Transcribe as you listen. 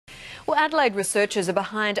Well, Adelaide researchers are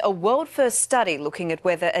behind a world-first study looking at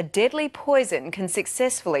whether a deadly poison can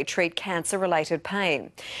successfully treat cancer-related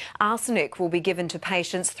pain. Arsenic will be given to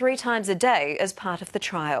patients 3 times a day as part of the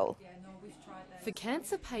trial. For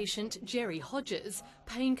cancer patient Jerry Hodges,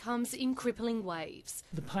 pain comes in crippling waves.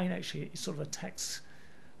 The pain actually sort of attacks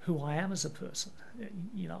who I am as a person.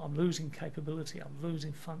 You know, I'm losing capability, I'm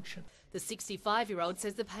losing function. The 65-year-old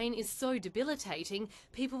says the pain is so debilitating,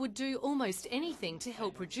 people would do almost anything to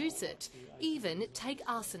help reduce it, even take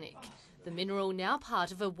arsenic. The mineral now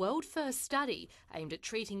part of a world-first study aimed at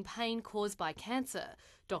treating pain caused by cancer.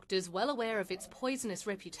 Doctors well aware of its poisonous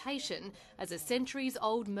reputation as a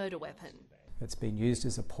centuries-old murder weapon. It's been used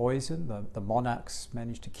as a poison. The monarchs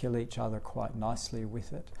managed to kill each other quite nicely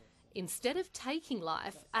with it. Instead of taking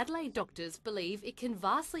life, Adelaide doctors believe it can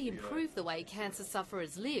vastly improve the way cancer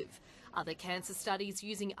sufferers live. Other cancer studies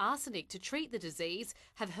using arsenic to treat the disease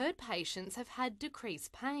have heard patients have had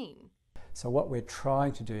decreased pain. So what we're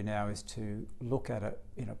trying to do now is to look at it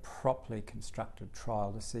in a properly constructed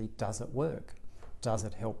trial to see, does it work? Does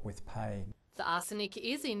it help with pain? The arsenic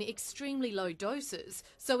is in extremely low doses,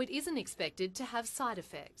 so it isn't expected to have side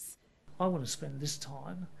effects. I want to spend this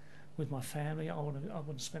time with my family. I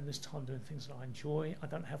want to spend this time doing things that I enjoy. I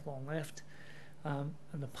don't have long left, and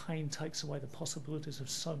the pain takes away the possibilities of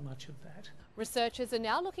so much of that. Researchers are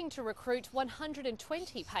now looking to recruit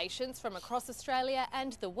 120 patients from across Australia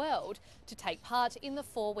and the world to take part in the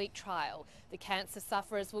 4-week trial. The cancer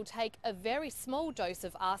sufferers will take a very small dose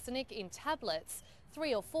of arsenic in tablets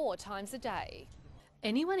 3 or 4 times a day.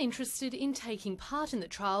 Anyone interested in taking part in the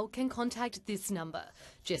trial can contact this number.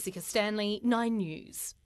 Jessica Stanley, 9 News.